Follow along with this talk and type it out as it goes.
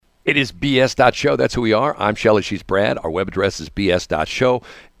It is bs.show. That's who we are. I'm Shelley. She's Brad. Our web address is bs.show.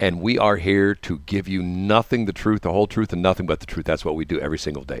 And we are here to give you nothing, the truth, the whole truth, and nothing but the truth. That's what we do every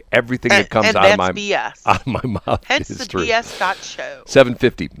single day. Everything that comes out of my mouth Hence is the true. BS.show.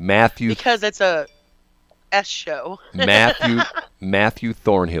 750. Matthew. Because it's a S show. Matthew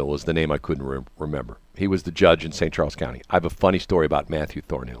Thornhill is the name I couldn't remember. He was the judge in St. Charles County. I have a funny story about Matthew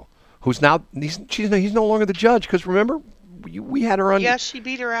Thornhill, who's now, he's no longer the judge because remember, we had her on. Yeah, she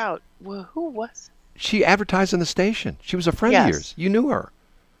beat her out. Well, who was? She advertised in the station. She was a friend of yours. You knew her.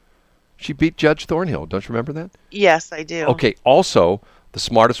 She beat Judge Thornhill. Don't you remember that? Yes, I do. Okay. Also, the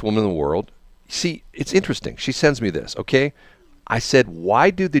smartest woman in the world. See, it's interesting. She sends me this. Okay. I said,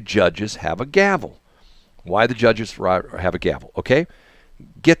 why do the judges have a gavel? Why the judges have a gavel? Okay.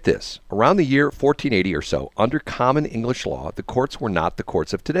 Get this. Around the year 1480 or so, under common English law, the courts were not the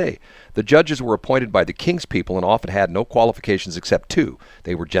courts of today. The judges were appointed by the king's people and often had no qualifications except two.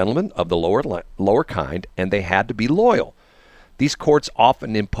 They were gentlemen of the lower kind, and they had to be loyal. These courts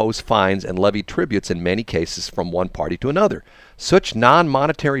often imposed fines and levied tributes in many cases from one party to another. Such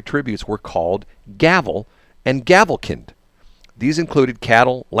non-monetary tributes were called gavel and gavelkind. These included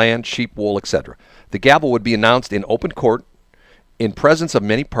cattle, land, sheep, wool, etc. The gavel would be announced in open court in presence of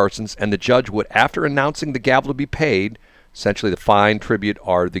many persons, and the judge would, after announcing the gavel to be paid, essentially the fine, tribute,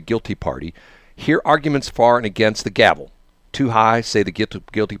 or the guilty party, hear arguments for and against the gavel. Too high, say the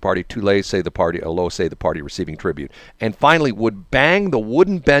guilty party. Too low, say the party receiving tribute. And finally would bang the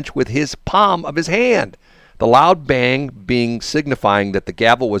wooden bench with his palm of his hand. The loud bang being signifying that the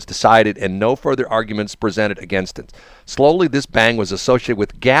gavel was decided and no further arguments presented against it. Slowly this bang was associated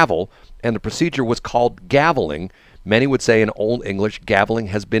with gavel, and the procedure was called gaveling. Many would say in Old English, gaveling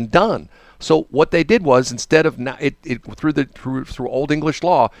has been done. So what they did was, instead of through Old English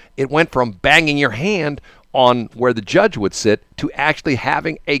law, it went from banging your hand on where the judge would sit to actually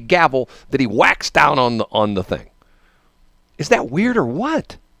having a gavel that he whacks down on the thing. Is that weird or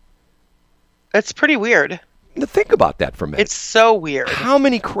what? It's pretty weird. Now think about that for a minute. It's so weird. How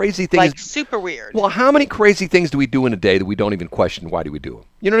many crazy things? Like super weird. Well, how many crazy things do we do in a day that we don't even question why do we do them?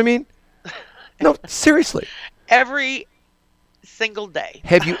 You know what I mean? No, seriously. Every single day.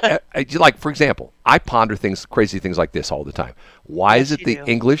 Have you, like, for example, I ponder crazy things like this all the time. Why is it the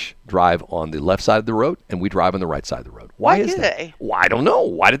English drive on the left side of the road and we drive on the right side of the road? Why is that? They? Well, I don't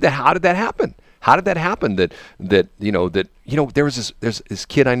know. How did that happen? How did that happen? There was this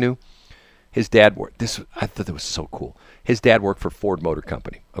kid I knew. His dad worked. I thought that was so cool. His dad worked for Ford Motor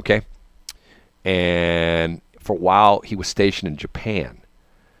Company. Okay, and for a while he was stationed in Japan.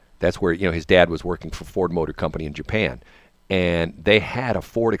 That's where, his dad was working for Ford Motor Company in Japan. And they had a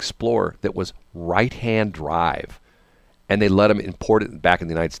Ford Explorer that was right-hand drive. And they let him import it back in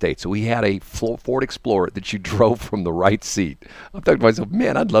the United States. So he had a Ford Explorer that you drove from the right seat. I'm thinking to myself,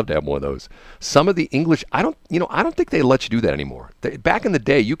 man, I'd love to have one of those. Some of the English, I don't think they let you do that anymore. Back in the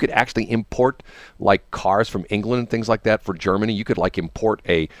day, you could actually import like cars from England and things like that for Germany. You could like import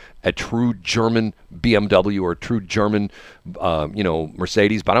a true German BMW or a true German,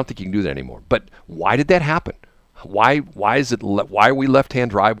 Mercedes. But I don't think you can do that anymore. But why did that happen? Why are we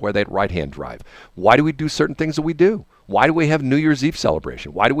left-hand drive where they right-hand drive? Why do we do certain things that we do? Why do we have New Year's Eve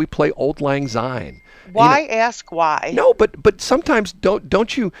celebration? Why do we play Old Lang Syne? Why ask why? No, but sometimes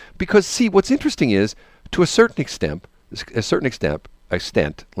don't you? Because see, what's interesting is to a certain extent. Let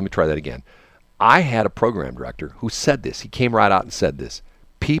me try that again. I had a program director who said this. He came right out and said this: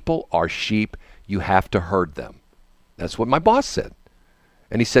 "People are sheep. You have to herd them." That's what my boss said,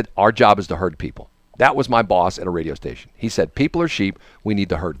 and he said our job is to herd people. That was my boss at a radio station. He said, people are sheep, we need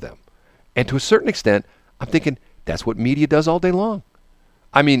to herd them. And to a certain extent, I'm thinking, that's what media does all day long.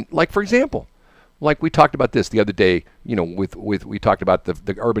 I mean, like, for example, like we talked about this the other day, we talked about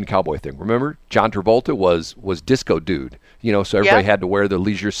the urban cowboy thing. Remember? John Travolta was disco dude, so everybody had to wear the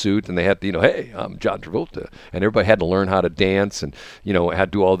leisure suit and they had to, hey, I'm John Travolta. And everybody had to learn how to dance and,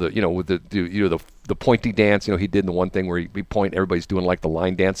 had to do all the, with the pointy dance, he did the one thing where he point, everybody's doing like the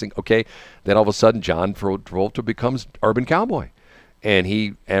line dancing. Okay. Then all of a sudden, John Travolta becomes urban cowboy.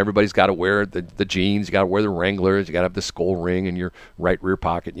 And everybody's got to wear the jeans, you got to wear the Wranglers, you got to have the skull ring in your right rear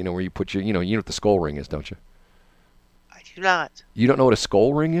pocket, where you put your, you know what the skull ring is, don't you? I do not. You don't know what a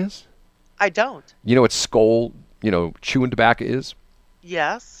skull ring is? I don't. You know what skull, chewing tobacco is?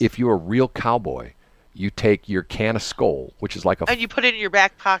 Yes. If you're a real cowboy, you take your can of skull, which is like and you put it in your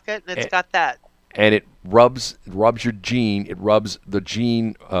back pocket, and it's got that. And it rubs your jean. It rubs the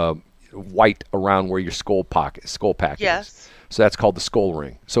jean white around where your skull packet is. So that's called the skull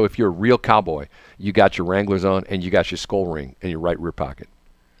ring. So if you're a real cowboy, you got your Wranglers on and you got your skull ring in your right rear pocket.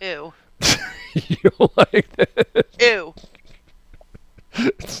 Ew. You don't like that? Ew.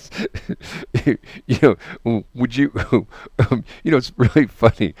 would you? It's really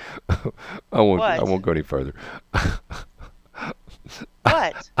funny. I What? won't go any further.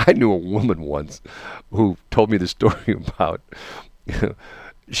 What? I knew a woman once who told me the story about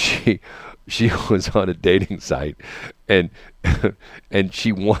she she was on a dating site and and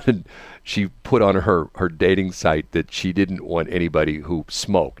she put on her dating site that she didn't want anybody who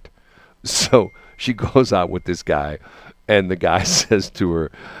smoked. So she goes out with this guy and the guy says to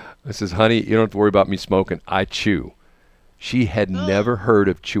her, I says, honey, you don't have to worry about me smoking. I chew. She had never heard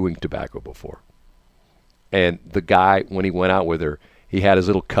of chewing tobacco before. And the guy, when he went out with her, he had his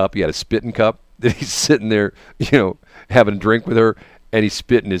little cup. He had a spitting cup that he's sitting there, having a drink with her, and he's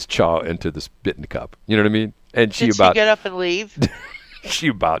spitting his chaw into the spitting cup. You know what I mean? And Did she get up and leave? she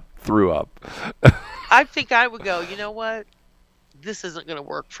about threw up. I think I would go, you know what? This isn't going to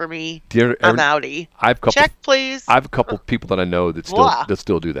work for me. I'm outie. Check, please. I have a couple people that I know that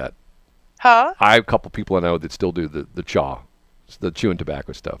still do that. Huh? I have a couple people I know that still do the chaw, the chewing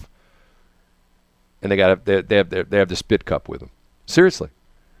tobacco stuff. And they have the spit cup with them. Seriously.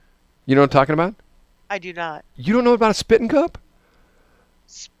 You know what I'm talking about? I do not. You don't know about a spitting cup?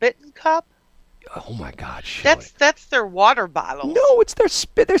 Spitting cup? Oh my God, Shelley. That's their water bottle. No, it's their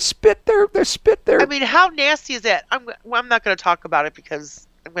spit. Their spit. I mean, how nasty is that? I'm not going to talk about it because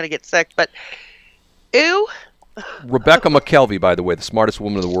I'm going to get sick. But ew. Rebecca McKelvey, by the way, the smartest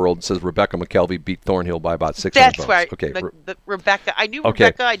woman in the world, says Rebecca McKelvey beat Thornhill by about 600 votes. That's right. Okay. The Rebecca. I knew Okay.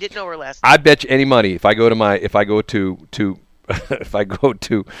 Rebecca. I didn't know her last name. I bet you any money if I go if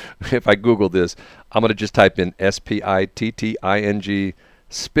I Google this, I'm going to just type in SPITTING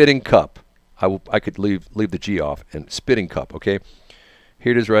spitting cup. I could leave the G off and spitting cup. Okay,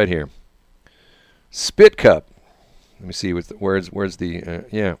 here it is right here. Spit cup. Let me see. Where's the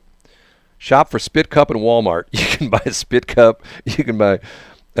yeah. Shop for spit cup in Walmart. You can buy a spit cup. You can buy.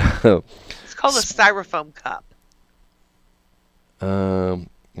 It's called a styrofoam cup.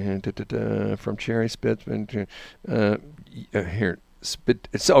 From Cherry Spit. Here spit.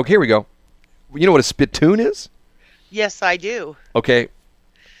 So here we go. You know what a spittoon is? Yes, I do. Okay.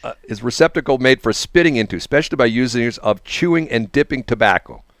 Is receptacle made for spitting into, especially by users of chewing and dipping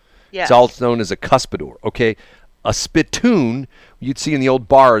tobacco. Yes. It's also known as a cuspidor. Okay. A spittoon you'd see in the old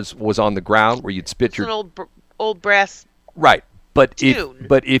bars was on the ground where you'd spit It's an old brass. right. But tune.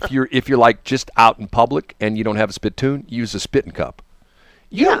 if you're like just out in public and you don't have a spittoon, use a spitting cup.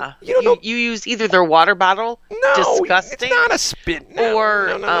 You don't know. You use either their water bottle, No, disgusting, it's not a spit. No,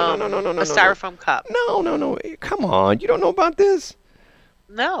 or no, a styrofoam cup. No. Come on, you don't know about this.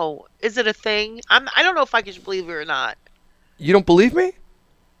 No, is it a thing? I don't know if I can believe it or not. You don't believe me?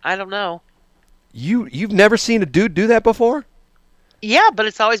 I don't know. You've never seen a dude do that before? Yeah, but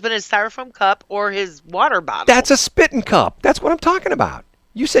it's always been his styrofoam cup or his water bottle. That's a spitting cup. That's what I'm talking about.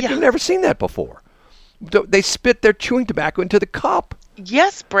 You said Yeah. you've never seen that before. They spit their chewing tobacco into the cup.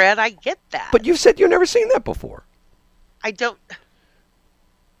 Yes, Brad, I get that. But you said you've never seen that before. I don't.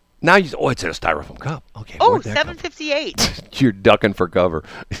 Now it's in a styrofoam cup. Okay. Oh, where'd that come from? 7:58. You're ducking for cover.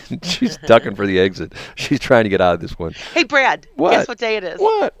 She's ducking for the exit. She's trying to get out of this one. Hey, Brad. What? Guess what day it is?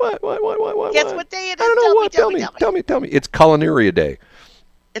 What? Guess what day it is? I don't know what. Tell me. It's Culinaria Day.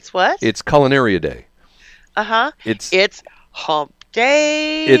 It's what? It's Culinaria Day. Uh-huh. It's Hump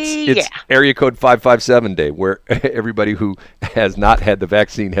Day. It's Area Code 557 Day, where everybody who has not had the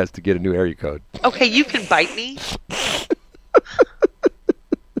vaccine has to get a new area code. Okay, you can bite me.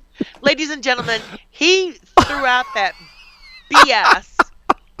 Ladies and gentlemen, he threw out that BS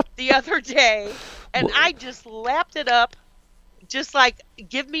the other day, and I just lapped it up, just like,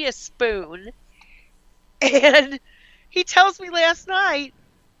 give me a spoon. And he tells me last night,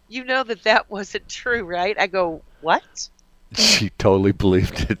 you know that wasn't true, right? I go, what? She totally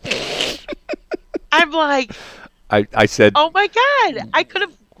believed it. I'm like, I said, oh my God, I could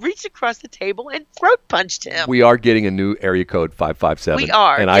have reached across the table and throat punched him. we are getting a new area code 557. We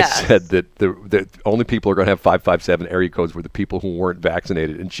are, and yes. I said that the only people who are going to have 557 area codes were the people who weren't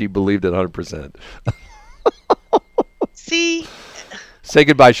vaccinated, and she believed it 100%. See? Say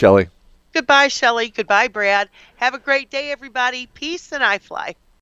goodbye, Shelley. Goodbye, Shelley. Goodbye, Brad. Have a great day, everybody. Peace, and I fly.